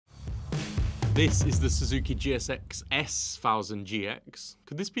This is the Suzuki GSX-S1000GX.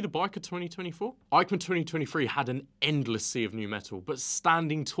 Could this be the bike of 2024? eicma 2023 had an endless sea of new metal, but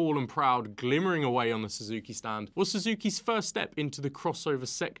standing tall and proud, glimmering away on the Suzuki stand, was Suzuki's first step into the crossover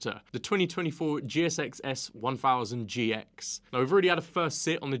sector, the 2024 GSX-S1000GX. Now, we've already had a first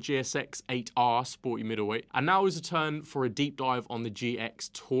sit on the GSX-8R sporty middleweight, and now is a turn for a deep dive on the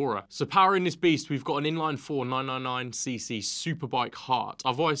GX Tourer. So powering this beast, we've got an inline-4 999cc superbike heart.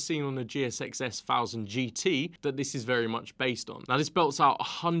 I've always seen on the GSX-S1000 GT that this is very much based on. Now, this belts out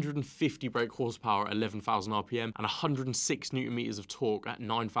 150 brake horsepower at 11,000 RPM and 106 Newton meters of torque at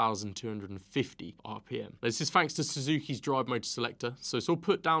 9,250 RPM. Now, this is thanks to Suzuki's drive motor selector, so it's all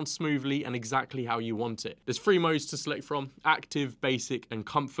put down smoothly and exactly how you want it. There's 3 modes to select from: active, basic, and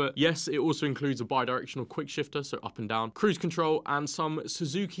comfort. Yes, it also includes a bi-directional quick shifter, so up and down, cruise control, and some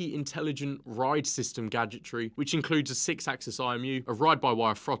Suzuki intelligent ride system gadgetry, which includes a 6-axis IMU, a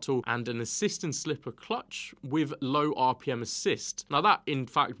ride-by-wire throttle, and an assist and slipper clutch with low RPM assist. Now, that in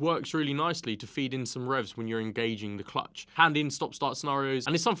fact works really nicely to feed in some revs when you're engaging the clutch. Hand in stop-start scenarios,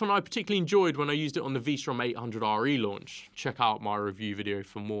 and it's something I particularly enjoyed when I used it on the V-Strom 800RE launch. Check out my review video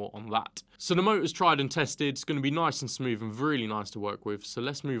for more on that. So the motor's tried and tested, it's going to be nice and smooth and really nice to work with. So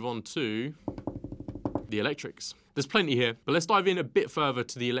let's move on to the electrics. There's plenty here, but let's dive in a bit further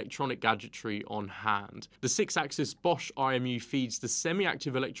to the electronic gadgetry on hand. The 6-axis Bosch IMU feeds the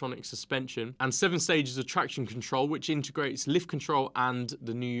semi-active electronic suspension and 7 stages of traction control, which integrates lift control and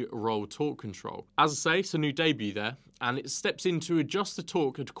the new roll torque control. As I say, it's a new debut there, and it steps in to adjust the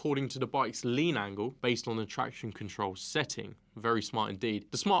torque according to the bike's lean angle based on the traction control setting. Very smart indeed.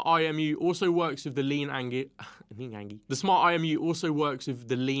 The smart IMU also works with the lean angle. The smart IMU also works with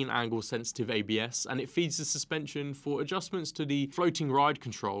the lean angle sensitive ABS, and it feeds the suspension for adjustments to the floating ride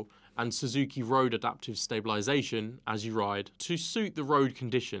control and Suzuki road adaptive stabilization as you ride to suit the road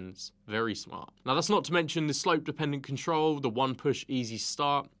conditions. Very smart. Now, that's not to mention the slope dependent control, the one push easy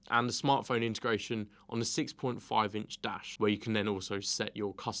start, and the smartphone integration on the 6.5-inch dash, where you can then also set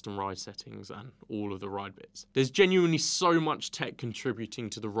your custom ride settings and all of the ride bits. There's genuinely so much tech contributing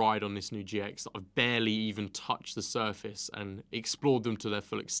to the ride on this new GX that I've barely even touched the surface and explored them to their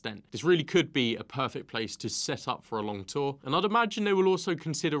full extent. This really could be a perfect place to set up for a long tour, and I'd imagine they will also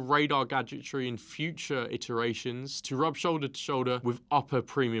consider radar gadgetry in future iterations to rub shoulder to shoulder with upper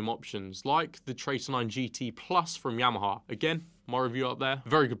premium options like the Tracer 9 GT Plus from Yamaha. Again, my review up there,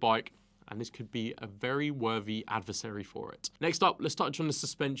 very good bike, and this could be a very worthy adversary for it. Next up, let's touch on the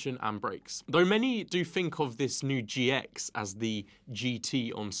suspension and brakes. Though many do think of this new GX as the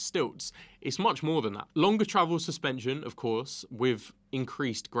GT on stilts, it's much more than that. Longer travel suspension, of course, with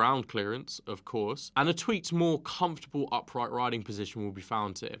increased ground clearance, of course, and a tweaked, more comfortable upright riding position will be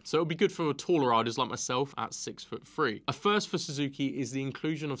found here. So it'll be good for taller riders like myself at 6'3". A first for Suzuki is the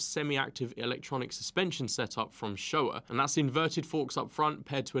inclusion of semi-active electronic suspension setup from Showa, and that's inverted forks up front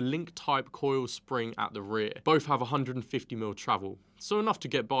paired to a link-type coil spring at the rear. Both have 150mm travel. So enough to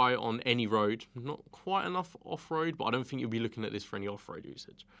get by on any road. Not quite enough off-road, but I don't think you'll be looking at this for any off-road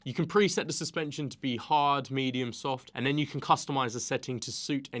usage. You can preset the suspension to be hard, medium, soft, and then you can customize the setting to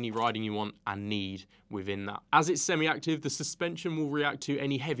suit any riding you want and need within that. As it's semi-active, the suspension will react to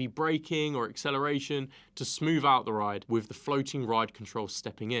any heavy braking or acceleration to smooth out the ride, with the floating ride control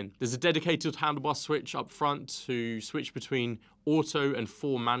stepping in. There's a dedicated handlebar switch up front to switch between auto and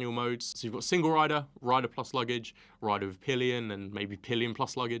 4 manual modes. So you've got single rider, rider plus luggage, rider with pillion, and maybe pillion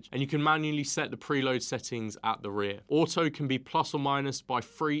plus luggage. And you can manually set the preload settings at the rear. Auto can be plus or minus by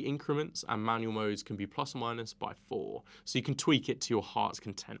 3 increments, and manual modes can be plus or minus by 4. So you can tweak it to your heart's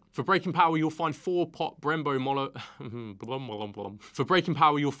content. For braking power, you'll find 4-pot Brembo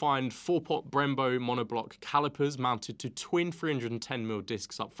monoblock calipers mounted to twin 310mm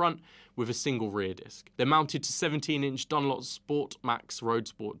discs up front with a single rear disc. They're mounted to 17-inch Dunlop Sport Max Road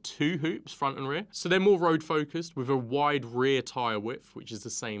Sport 2 hoops front and rear, so they're more road focused with a wide rear tyre width, which is the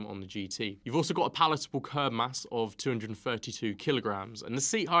same on the GT. You've also got a palatable curb mass of 232 kilograms, and the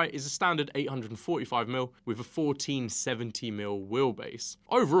seat height is a standard 845mm with a 1470mm wheelbase.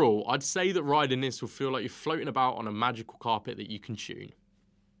 Overall, I'd say that riding this will feel like you're floating about on a magical carpet that you can tune.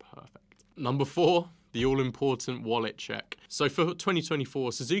 Perfect. Number 4. The all-important wallet check. So for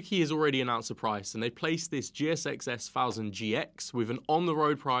 2024, Suzuki has already announced a price, and they placed this GSX-S1000GX with an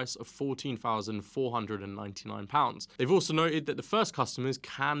on-the-road price of £14,499. They've also noted that the first customers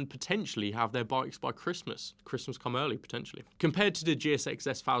can potentially have their bikes by Christmas. Christmas come early, potentially. Compared to the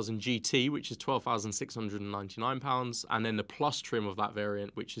GSX-S1000GT, which is £12,699, and then the plus trim of that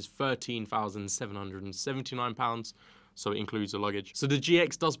variant, which is £13,779. so it includes the luggage. So the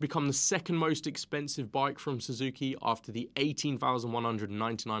GX does become the second most expensive bike from Suzuki after the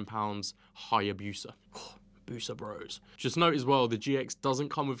 £18,199 Hayabusa. Busa bros. Just note as well, the GX doesn't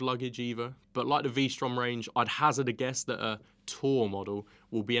come with luggage either, but like the V-Strom range, I'd hazard a guess that a Tour model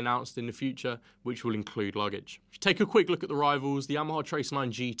will be announced in the future, which will include luggage. If you take a quick look at the rivals, the Yamaha Trace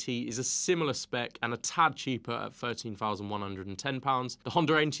 9 GT is a similar spec and a tad cheaper at £13,110. The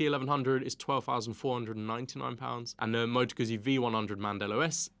Honda NT 1100 is £12,499, and the Moto Guzzi V100 Mandello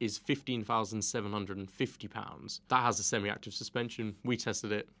S is £15,750. That has a semi-active suspension. We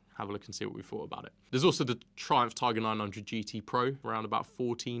tested it. Have a look and see what we thought about it. There's also the Triumph Tiger 900 GT Pro, around about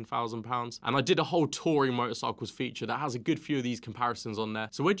 £14,000. And I did a whole touring motorcycles feature that has a good few of these comparisons on there.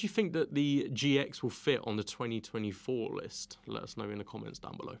 So where do you think that the GX will fit on the 2024 list? Let us know in the comments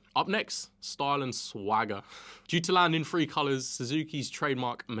down below. Up next, style and swagger. Due to land in three colours, Suzuki's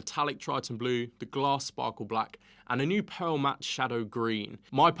trademark metallic Triton Blue, the glass sparkle black, and a new pearl matte shadow green.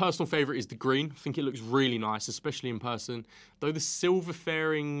 My personal favourite is the green. I think it looks really nice, especially in person, though the silver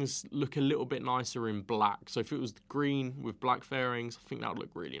fairings look a little bit nicer in black. So if it was the green with black fairings, I think that would look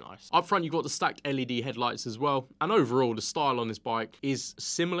really nice. Up front, you've got the stacked LED headlights as well. And overall, the style on this bike is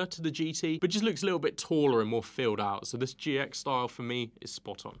similar to the GT, but just looks a little bit taller and more filled out. So this GX style for me is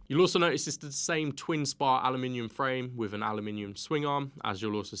spot on. You'll also notice it's the same twin spar aluminium frame with an aluminium swing arm, as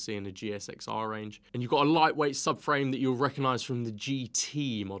you'll also see in the GSX-R range. And you've got a lightweight subframe that you'll recognise from the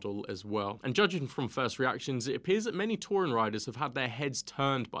GT model as well. And judging from first reactions, it appears that many touring riders have had their heads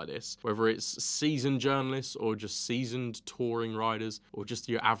turned by this, whether it's seasoned journalists or just seasoned touring riders or just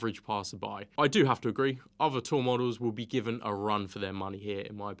your average passerby. I do have to agree, other tour models will be given a run for their money here,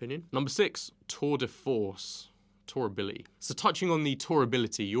 in my opinion. Number 6, Tour de Force. Tourability. So touching on the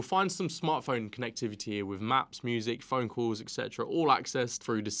Tourability, you'll find some smartphone connectivity here with maps, music, phone calls, etc. all accessed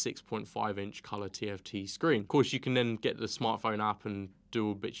through the 6.5-inch colour TFT screen. Of course, you can then get the smartphone app and do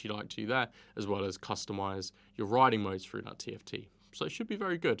all bits you like to there, as well as customise your riding modes through that TFT. So it should be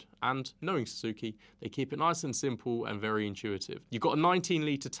very good. And knowing Suzuki, they keep it nice and simple and very intuitive. You've got a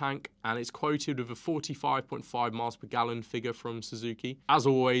 19-litre tank and it's quoted with a 45.5 miles per gallon figure from Suzuki. As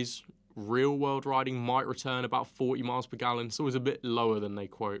always, real world riding might return about 40 miles per gallon, so it's a bit lower than they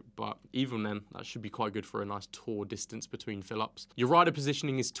quote, but even then, that should be quite good for a nice tour distance between fill-ups. Your rider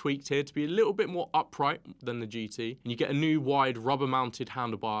positioning is tweaked here to be a little bit more upright than the GT, and you get a new wide rubber-mounted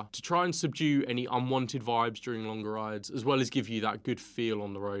handlebar to try and subdue any unwanted vibes during longer rides, as well as give you that good feel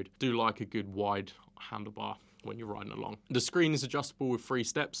on the road. Do like a good wide handlebar when you're riding along. The screen is adjustable with 3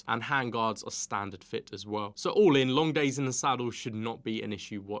 steps and handguards are standard fit as well. So all in, long days in the saddle should not be an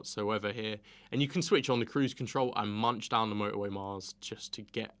issue whatsoever here. And you can switch on the cruise control and munch down the motorway miles just to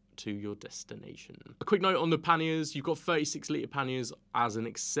get to your destination. A quick note on the panniers, you've got 36-litre panniers as an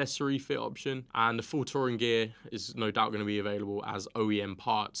accessory fit option, and the full touring gear is no doubt going to be available as OEM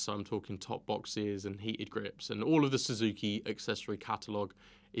parts. So I'm talking top boxes and heated grips, and all of the Suzuki accessory catalogue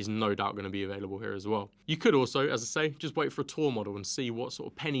is no doubt going to be available here as well. You could also, as I say, just wait for a tour model and see what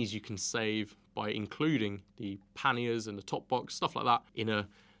sort of pennies you can save by including the panniers and the top box, stuff like that, in a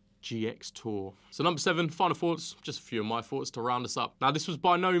GX Tour. So number 7, final thoughts, just a few of my thoughts to round us up. Now this was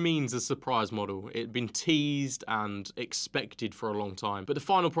by no means a surprise model. It had been teased and expected for a long time, but the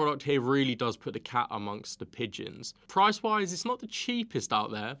final product here really does put the cat amongst the pigeons. Price-wise, it's not the cheapest out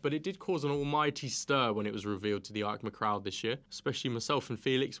there, but it did cause an almighty stir when it was revealed to the eicma crowd this year. Especially myself and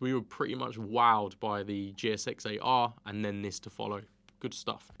Felix, we were pretty much wowed by the GSX-8R and then this to follow. Good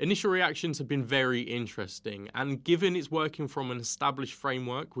stuff. Initial reactions have been very interesting, and given it's working from an established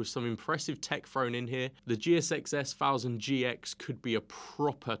framework with some impressive tech thrown in here, the GSX-S1000GX could be a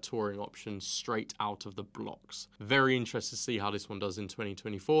proper touring option straight out of the blocks. Very interested to see how this one does in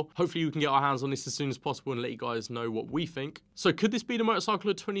 2024. Hopefully we can get our hands on this as soon as possible and let you guys know what we think. So could this be the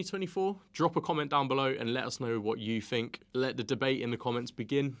motorcycle of 2024? Drop a comment down below and let us know what you think. Let the debate in the comments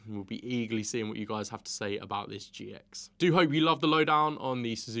begin, and we'll be eagerly seeing what you guys have to say about this GX. Do hope you love the lowdown on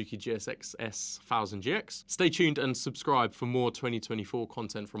the Suzuki GSX-S1000GX. Stay tuned and subscribe for more 2024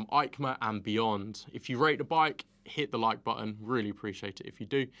 content from eicma and beyond. If you rate the bike, hit the like button. Really appreciate it if you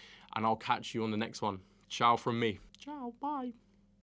do. And I'll catch you on the next one. Ciao from me. Ciao, bye.